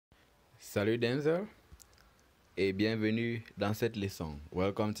Salut Denzel et bienvenue dans cette leçon.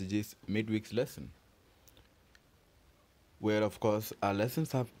 Welcome to this midweek's lesson. Well, of course, our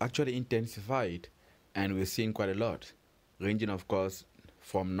lessons have actually intensified and we're seeing quite a lot, ranging, of course,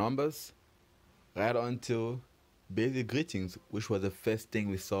 from numbers right on to basic greetings, which was the first thing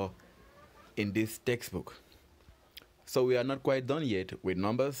we saw in this textbook. So we are not quite done yet with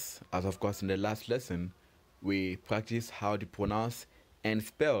numbers, as of course in the last lesson, we practiced how to pronounce and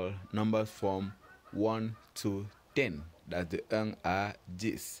spell numbers from 1 to 10. That's the 1 à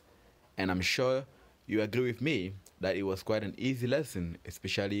 10. And I'm sure you agree with me that it was quite an easy lesson,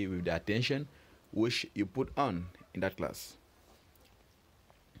 especially with the attention which you put on in that class.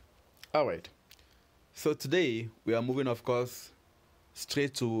 Alright, so today we are moving, of course,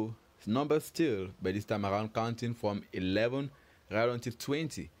 straight to numbers still, but this time around counting from 11 right until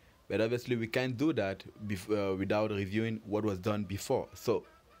 20. But obviously we can't do that without reviewing what was done before. So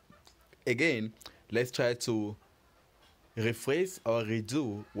again, let's try to rephrase or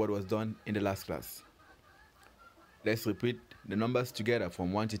redo what was done in the last class. Let's repeat the numbers together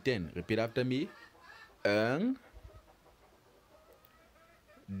from 1 to 10. Repeat after me. 1,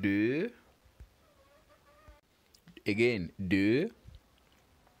 2, again, 2,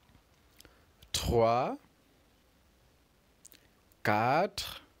 3, 4, 5,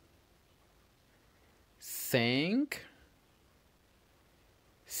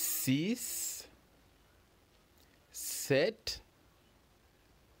 6, 7,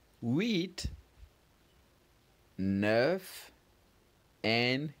 8, 9,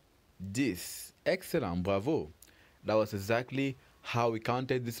 and 10. Excellent, bravo. That was exactly how we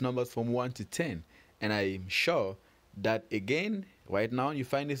counted these numbers from 1 to 10. And I'm sure that again, right now, you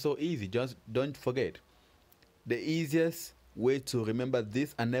find it so easy. Just don't forget. The easiest way to remember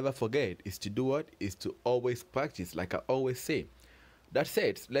this and never forget is to do what? Is to always practice, like I always say. That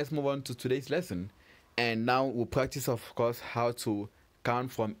said, let's move on to today's lesson. And now we'll practice, of course, how to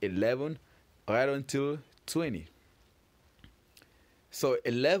count from 11 right until 20. So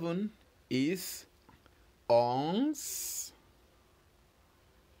 11 is 11,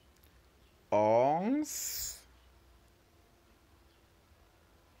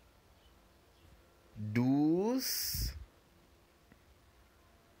 11, 12,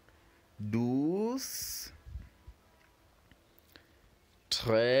 12,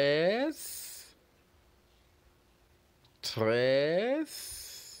 13,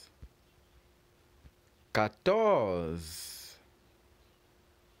 13, 14, 14, 15,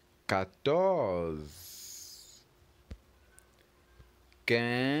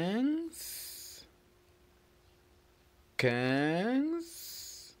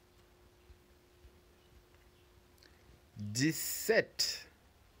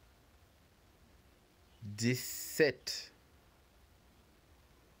 15,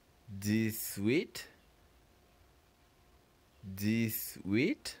 17, 17,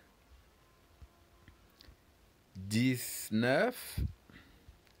 18, 18,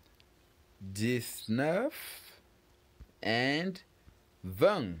 19, 19, and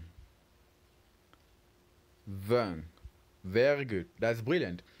 20. 20. Very good. That's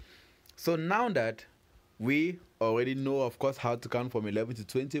brilliant. So now that we already know, of course, how to count from 11 to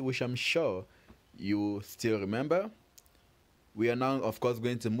 20, which I'm sure you still remember, we are now, of course,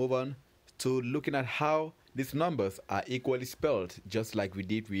 going to move on to looking at how these numbers are equally spelled, just like we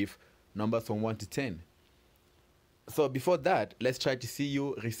did with numbers from 1 to 10. So before that, let's try to see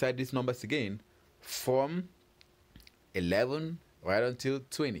you recite these numbers again from 11 right until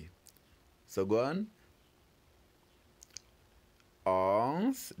 20. So go on.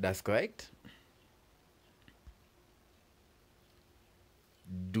 11, that's correct.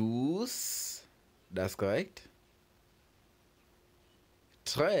 12, that's correct.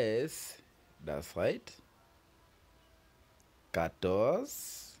 13, that's right. 14,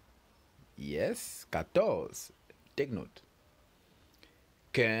 yes, 14. Take note.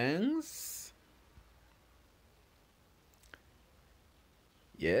 15,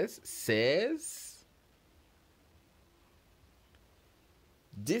 yes, 16,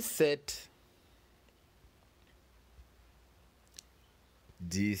 17,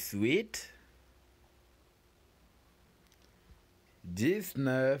 18,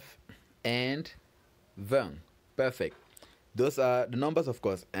 19, and 20. Perfect. Those are the numbers, of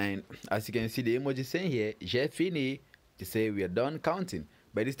course, and as you can see the emoji saying here, j'ai fini, to say we are done counting.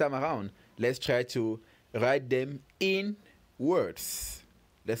 But this time around, let's try to write them in words.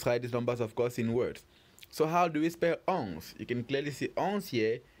 Let's write these numbers, of course, in words. So how do we spell 11? You can clearly see 11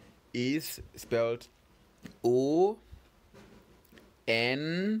 here is spelled O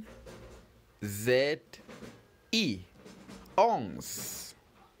N Z I. Onze.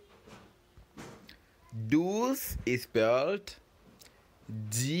 Douze is spelled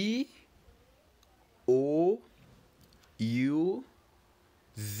D-O-U-Z-E.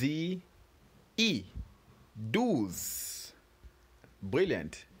 Douze.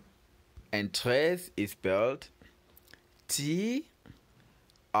 Brilliant. And treize is spelled T-R-E-I-Z-E.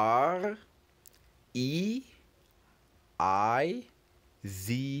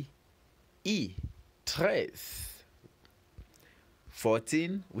 Treize.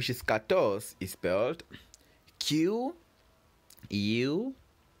 14, which is 14, is spelled Q-U-A-T-O-R-Z-E.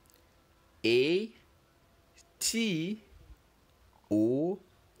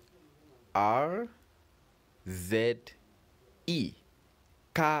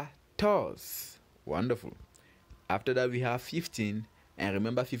 14. Wonderful. After that, we have 15. And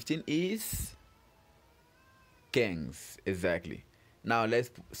remember, 15 is kings. Exactly. Now,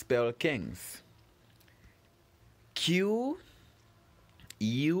 let's spell kings. Q-U-I-N-Z-E.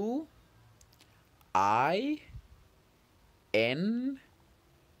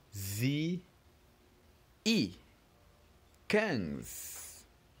 Kings.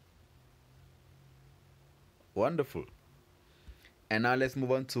 Wonderful. And now let's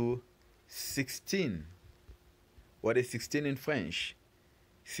move on to 16. What is 16 in French?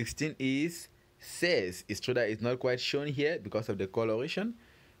 16 is 16. It's true that it's not quite shown here because of the coloration.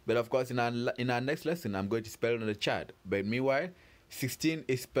 But of course, in our next lesson, I'm going to spell it on the chart. But meanwhile, 16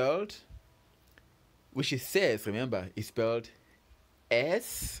 is spelled, which is 16, remember, is spelled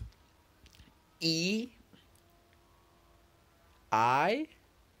S-E-I-Z-E.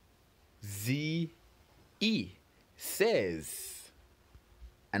 Says.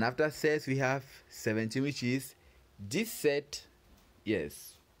 And after says, we have 17, which is 17.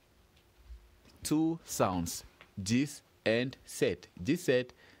 Yes. Two sounds. Dis and set.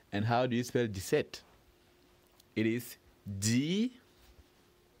 17. And how do you spell 17? It is D-I-X,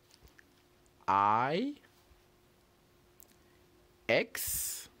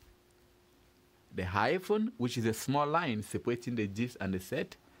 the hyphen, which is a small line separating the dis and the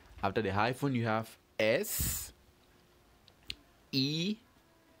set. After the hyphen, you have S-E-P-T.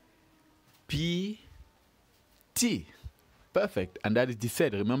 Perfect. And that is the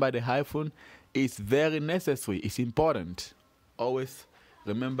set. Remember, the hyphen is very necessary. It's important. Always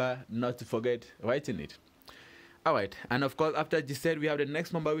remember not to forget writing it. Alright, and of course, after the set, we have the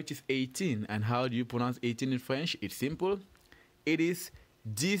next number, which is 18. And how do you pronounce 18 in French? It's simple. It is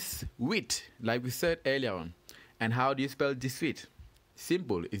 18, like we said earlier on. And how do you spell 18?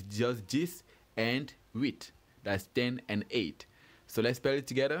 Simple. It's just 10 and 8. That's 10 and 8. So let's spell it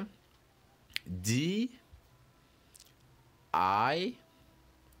together. D-I-X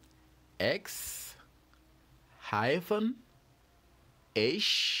hyphen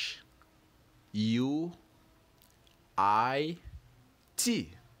H-U-I-T.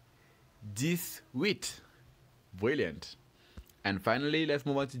 18. Brilliant. And finally, let's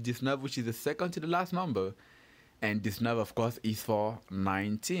move on to 19, which is the second to the last number. And 19, of course, is for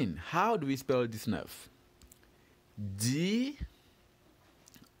 19. How do we spell 19? D-I-X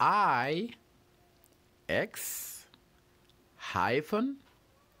hyphen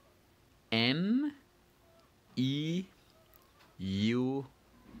N-E-U-F.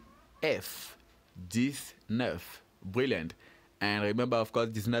 19. Brilliant. And remember, of course,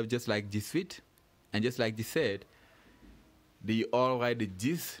 19, just like 18, and just like they said, they all write the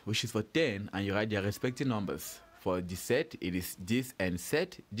 10, which is for 10, and you write their respective numbers. For the set, it is 10 and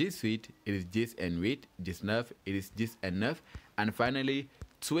set. 18, it is 10 and 8. 19, it is 10 and 9. And finally,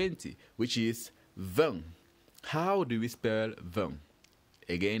 20, which is 20. How do we spell 20?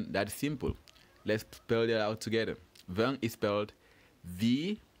 Again, that's simple. Let's spell that out together. 20 is spelled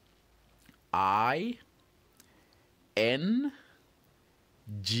V-I-N-G-T.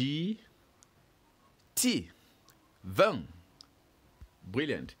 20.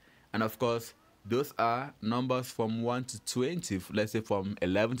 Brilliant. And of course, those are numbers from 1 to 20, let's say from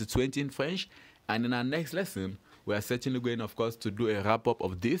 11 to 20 in French. And in our next lesson, we are certainly going, of course, to do a wrap-up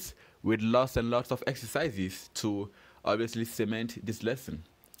of this with lots and lots of exercises to obviously cement this lesson.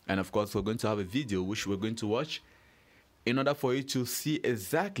 And of course, we're going to have a video which we're going to watch in order for you to see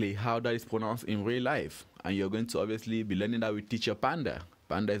exactly how that is pronounced in real life. And you're going to obviously be learning that with teacher Panda.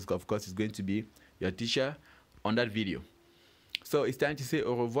 Panda is, of course, is going to be your teacher on that video. So it's time to say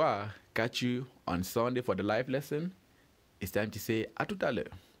au revoir. Catch you on Sunday for the live lesson. It's time to say à tout à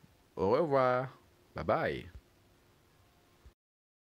l'heure. Au revoir. Bye-bye.